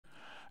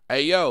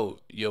Hey yo,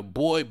 your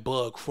boy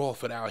Bud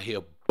Crawford out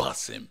here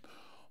busting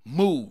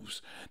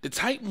moves. The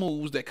type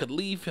moves that could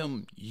leave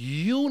him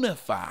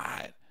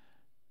unified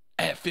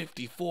at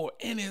 54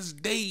 in his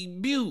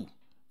debut.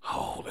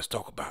 Oh, let's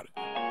talk about it.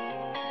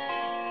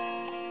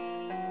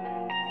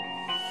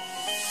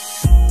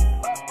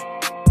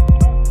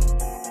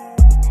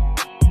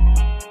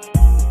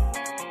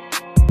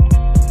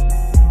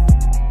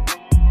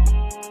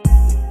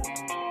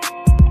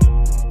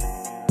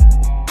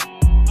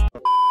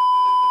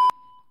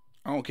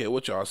 I don't care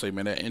what y'all say,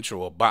 man. That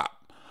intro a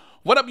bop.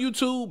 What up,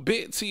 YouTube?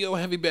 Big T.O.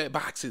 Heavyweight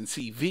Boxing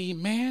TV,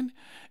 man.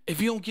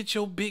 If you don't get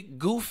your big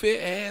goofy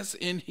ass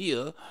in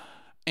here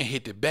and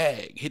hit the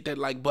bag, hit that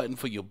like button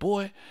for your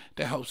boy.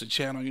 That helps the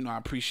channel. You know, I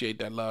appreciate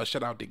that love.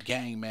 Shout out to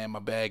gang, man. My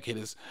bag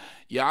hitters.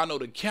 Y'all know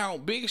the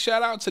count. Big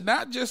shout out to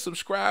not just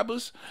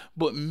subscribers,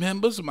 but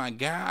members. My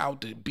guy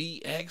out to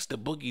BX, the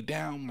Boogie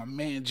Down, my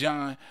man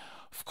John.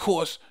 Of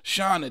course,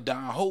 Sean and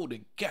Don. Hold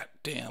the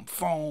goddamn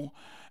phone.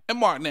 And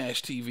Mark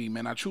Nash TV,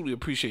 man, I truly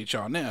appreciate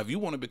y'all. Now, if you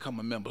want to become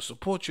a member,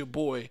 support your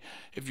boy.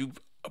 If you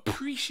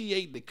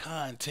appreciate the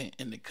content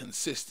and the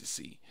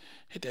consistency,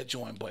 hit that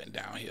join button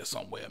down here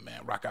somewhere,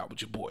 man. Rock out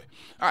with your boy.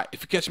 All right,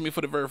 if you're catching me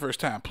for the very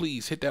first time,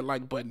 please hit that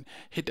like button,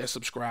 hit that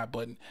subscribe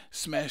button,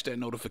 smash that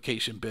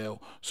notification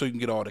bell so you can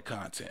get all the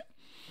content.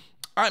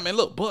 All right, man,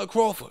 look, Bud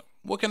Crawford,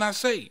 what can I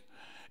say?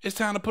 It's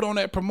time to put on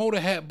that promoter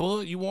hat,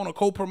 Bud. You want a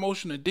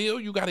co-promotion, a deal?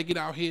 You got to get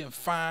out here and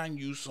find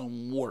you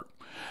some work.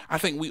 I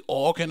think we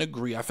all can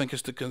agree. I think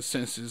it's the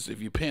consensus.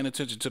 If you're paying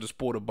attention to the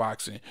sport of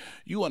boxing,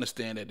 you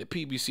understand that the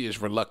PBC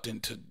is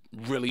reluctant to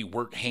really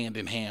work hand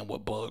in hand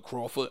with Bud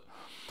Crawford.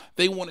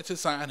 They wanted to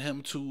sign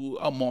him to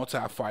a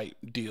multi-fight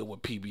deal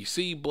with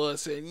PBC. Bud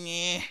said,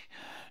 yeah,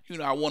 you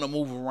know, I want to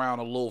move around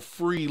a little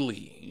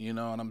freely. You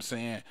know what I'm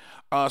saying?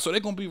 So they're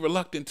going to be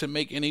reluctant to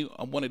make any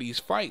one of these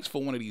fights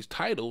for one of these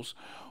titles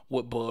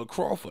with Bud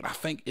Crawford. I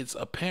think it's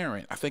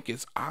apparent. I think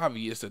it's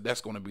obvious that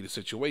that's going to be the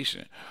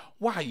situation.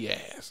 Why, you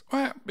ask?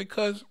 Well,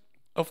 because,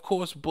 of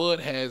course, Bud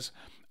has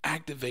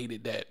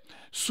activated that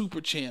super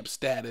champ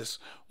status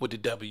with the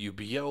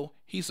WBO.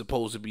 He's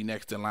supposed to be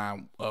next in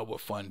line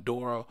with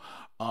Fundora.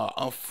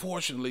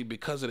 Unfortunately,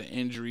 because of the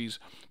injuries,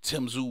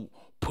 Tim Tszyu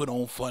put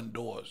on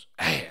Fundora's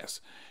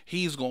ass.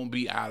 He's going to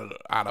be out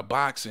of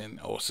boxing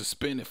or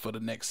suspended for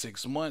the next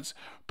 6 months.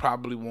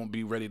 Probably won't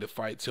be ready to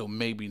fight till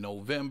maybe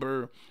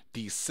November,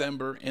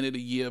 December, end of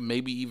the year,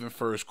 maybe even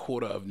first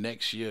quarter of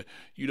next year.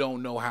 You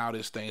don't know how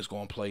this thing's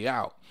going to play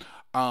out.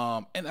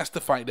 And that's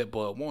the fight that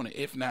Bud wanted.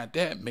 If not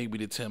that, maybe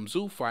the Tim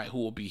Tszyu fight, who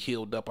will be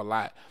healed up a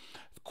lot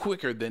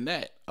quicker than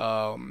that.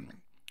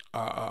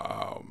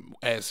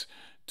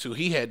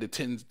 He had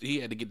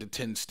to get the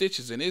 10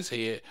 stitches in his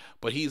head,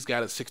 but he's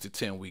got a 6 to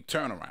 10 week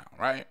turnaround,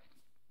 right?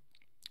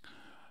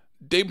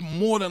 They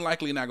more than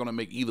likely not going to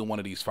make either one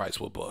of these fights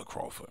with Bud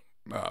Crawford.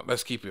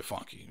 Let's keep it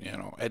funky. You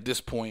know, at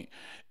this point,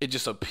 it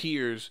just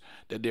appears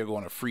that they're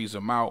going to freeze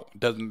him out.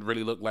 Doesn't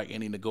really look like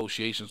any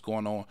negotiations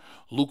going on.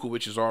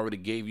 Lukowicz has already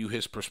gave you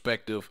his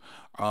perspective.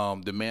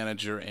 The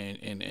manager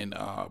and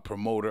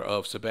promoter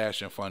of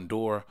Sebastian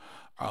Fundora.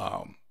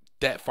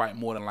 That fight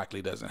more than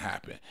likely doesn't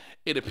happen.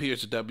 It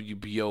appears the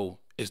WBO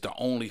is the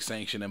only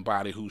sanctioning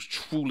body who's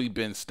truly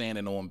been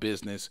standing on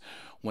business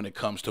when it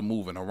comes to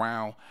moving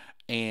around.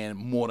 And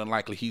more than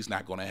likely, he's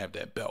not going to have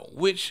that belt,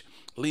 which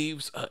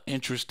leaves an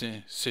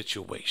interesting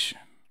situation.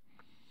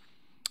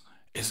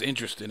 It's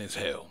interesting as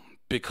hell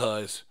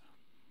because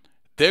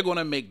they're going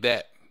to make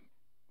that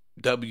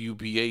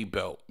WBA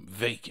belt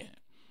vacant.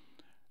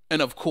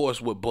 And of course,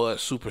 with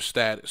Bud's super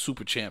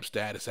champ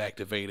status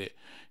activated,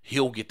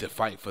 he'll get to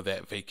fight for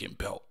that vacant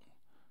belt.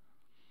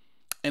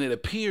 And it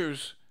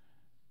appears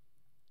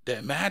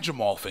that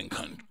Madrimov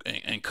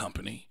and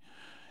company,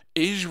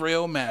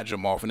 Israel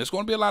Madrimov, and there's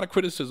going to be a lot of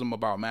criticism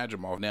about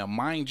Madrimov. Now,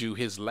 mind you,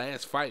 his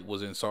last fight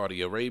was in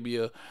Saudi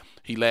Arabia.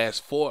 He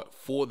last fought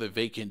for the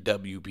vacant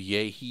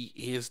WBA. He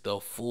is the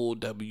full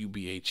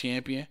WBA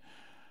champion,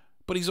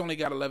 but he's only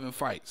got 11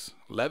 fights.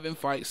 11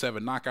 fights,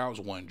 7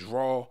 knockouts, 1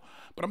 draw.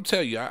 But I'm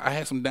telling you, I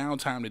had some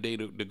downtime today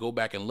to go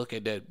back and look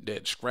at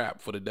that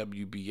scrap for the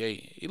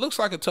WBA. He looks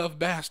like a tough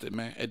bastard,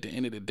 man, at the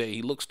end of the day.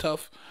 He looks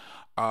tough.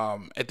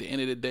 At the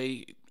end of the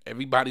day,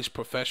 everybody's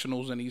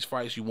professionals in these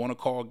fights. You want to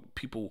call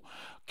people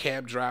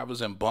cab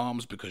drivers and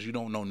bums because you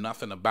don't know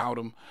nothing about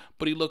him.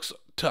 But he looks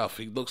tough.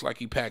 He looks like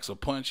he packs a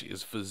punch.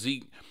 His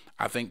physique,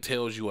 I think,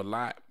 tells you a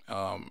lot.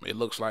 It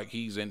looks like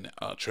he's in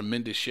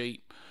tremendous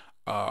shape.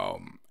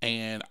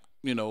 And,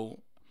 you know,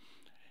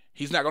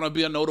 he's not going to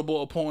be a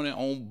notable opponent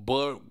on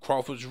Bud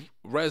Crawford's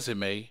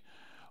resume,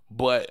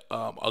 but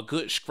a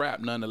good scrap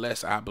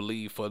nonetheless, I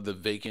believe, for the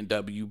vacant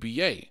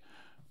WBA.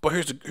 But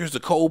here's the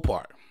cold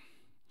part.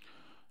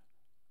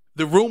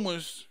 The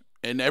rumors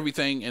and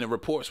everything and the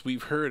reports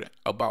we've heard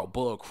about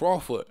Bud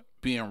Crawford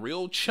being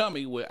real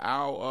chummy with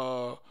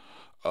our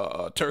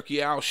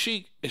Turkey Al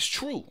Sheik is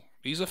true.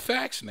 These are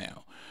facts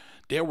now.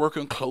 They're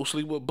working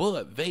closely with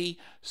Bud. They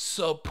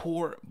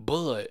support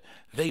Bud.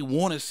 They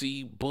want to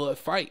see Bud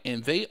fight,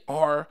 and they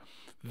are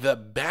the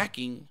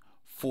backing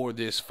for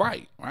this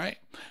fight, right?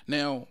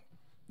 Now,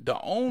 The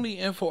only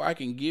info I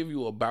can give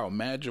you about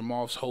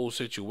Madrimov's whole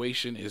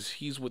situation is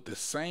he's with the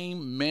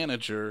same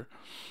manager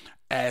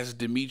as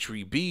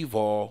Dimitri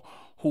Bivol,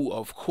 who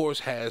of course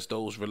has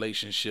those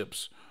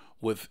relationships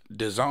with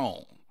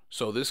DAZN.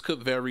 So this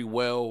could very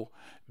well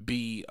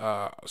be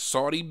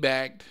Saudi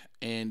backed,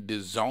 and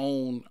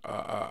DAZN,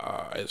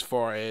 as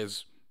far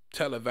as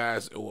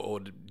televised or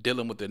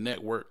dealing with the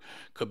network,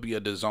 could be a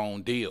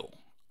DAZN deal.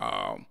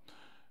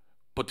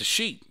 But the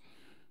Sheik,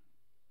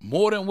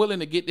 more than willing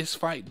to get this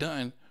fight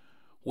done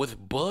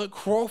with Bud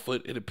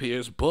Crawford, it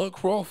appears, Bud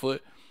Crawford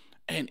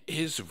and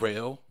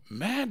Israel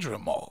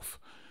Madrimov.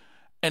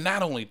 And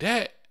not only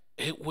that,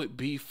 it would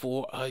be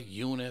for a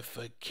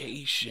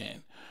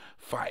unification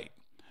fight.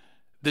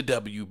 The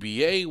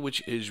WBA,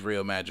 which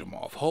Israel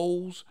Madrimov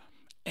holds,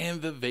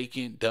 and the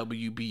vacant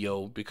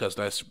WBO, because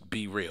let's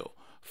be real,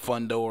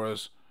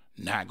 Fundora's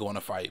not going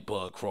to fight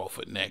Bud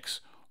Crawford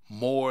next.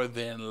 More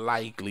than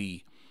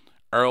likely,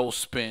 Errol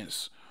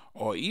Spence,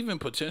 or even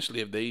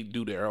potentially if they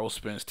do the Errol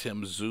Spence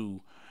Tim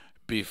Tszyu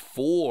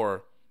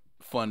before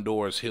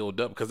Fundora's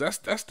healed up, because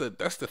that's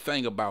the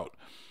thing about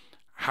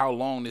how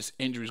long this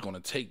injury is going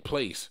to take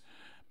place.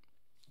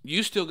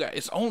 You still got,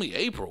 it's only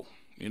April,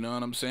 you know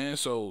what I'm saying?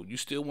 So you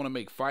still want to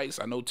make fights.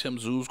 I know Tim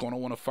Tszyu's going to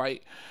want to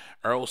fight.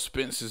 Errol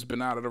Spence has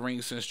been out of the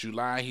ring since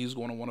July. He's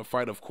going to want to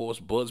fight. Of course,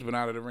 Bud's been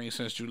out of the ring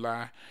since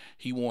July.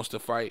 He wants to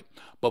fight.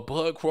 But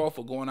Bud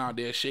Crawford going out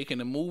there shaking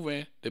and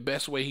moving the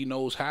best way he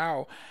knows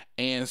how,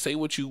 and say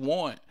what you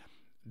want,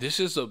 this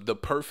is the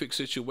perfect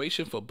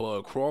situation for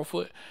Bud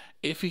Crawford.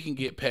 If he can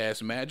get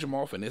past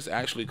Madrimov and this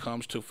actually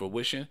comes to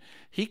fruition,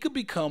 he could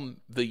become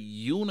the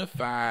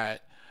unified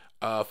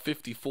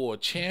 54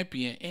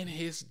 champion in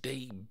his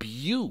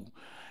debut.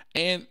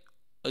 And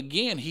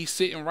again, he's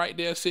sitting right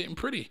there, sitting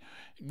pretty.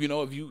 You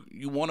know, if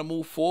you want to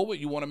move forward,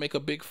 you want to make a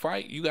big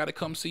fight, you got to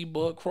come see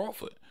Bud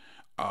Crawford.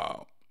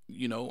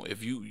 You know,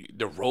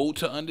 the road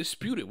to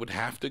undisputed would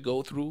have to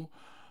go through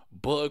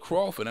Bud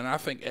Crawford, and I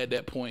think at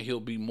that point he'll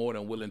be more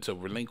than willing to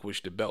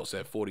relinquish the belts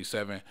at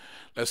 47.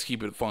 Let's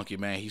keep it funky,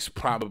 man. He's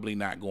probably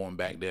not going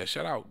back there.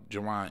 Shout out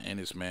Jerron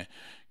Ennis, man.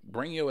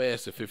 Bring your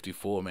ass to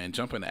 54, man.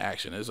 Jump into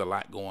action. There's a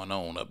lot going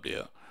on up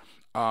there.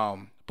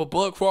 But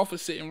Bud Crawford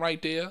sitting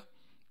right there,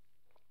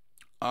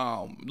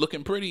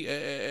 looking pretty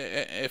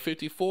at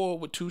 54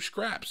 with 2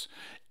 scraps.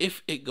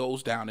 If it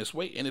goes down this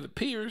way, and it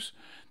appears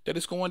that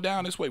it's going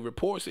down this way,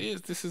 reports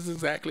is this is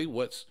exactly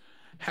what's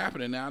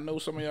happening. Now I know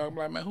some of y'all are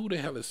like, man, who the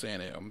hell is saying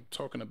that? I'm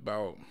talking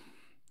about,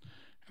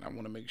 and I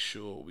want to make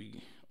sure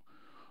we,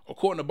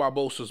 according to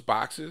Barbosa's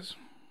boxes,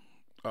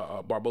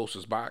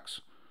 Barbosa's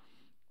box,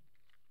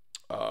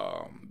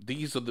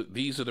 these are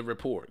the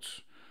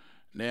reports.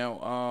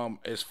 Now,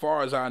 as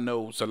far as I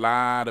know, it's a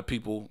lot of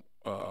people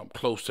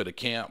close to the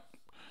camp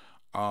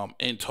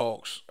in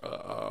talks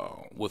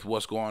with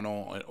what's going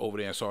on over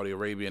there in Saudi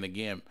Arabia. And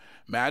again,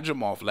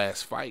 Madrimov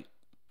last fight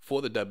for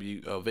the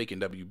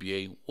vacant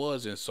WBA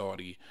was in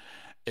Saudi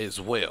as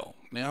well.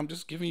 Now, I'm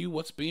just giving you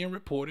what's being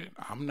reported.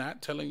 I'm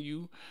not telling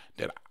you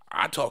that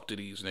I talk to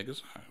these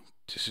niggas.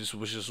 This is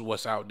just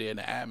what's out there in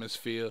the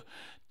atmosphere.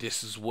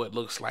 This is what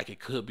looks like it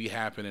could be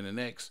happening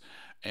next,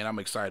 and I'm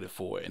excited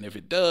for it. And if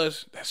it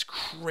does, that's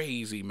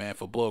crazy, man,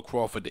 for Bud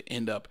Crawford to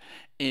end up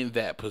in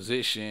that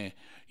position,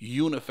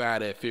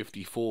 unified at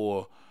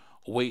 54,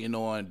 waiting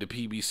on the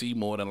PBC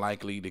more than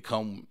likely to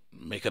come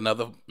make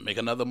another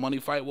money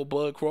fight with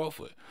Bud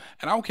Crawford.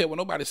 And I don't care what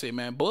nobody say,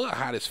 man. Bud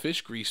hot as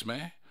fish grease,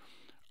 man.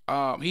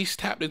 He's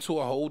tapped into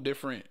a whole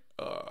different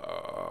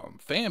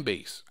fan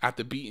base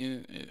after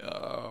beating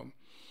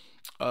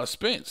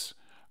Spence.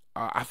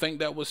 I think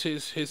that was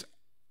his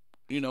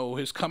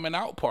coming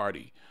out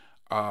party.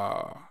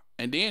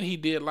 And then he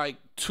did like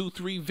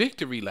 2-3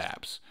 victory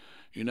laps.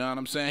 You know what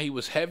I'm saying? He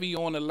was heavy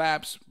on the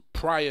laps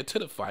prior to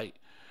the fight,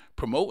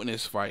 promoting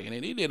this fight, and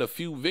then he did a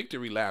few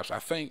victory laps. I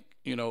think,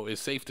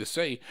 it's safe to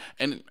say,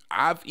 and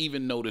I've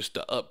even noticed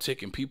the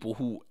uptick in people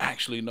who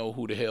actually know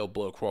who the hell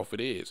Bud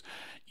Crawford is.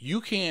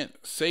 You can't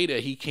say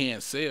that he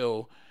can't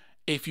sell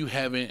if you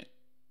haven't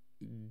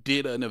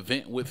did an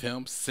event with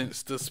him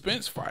since the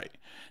Spence fight.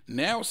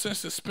 Now,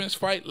 since the Spence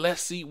fight,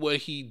 let's see what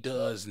he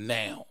does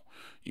now.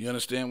 You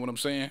understand what I'm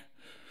saying?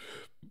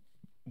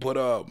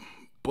 But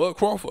Bud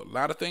Crawford, a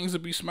lot of things to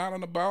be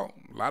smiling about.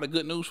 A lot of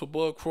good news for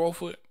Bud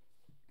Crawford.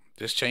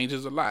 This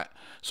changes a lot.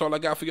 That's all I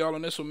got for y'all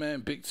on this one,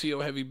 man. Big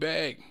T.O. Heavy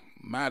Bag.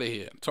 I'm out of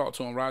here. Talk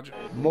to him, Roger.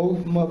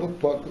 Most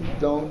motherfuckers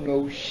don't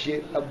know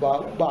shit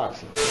about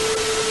boxing.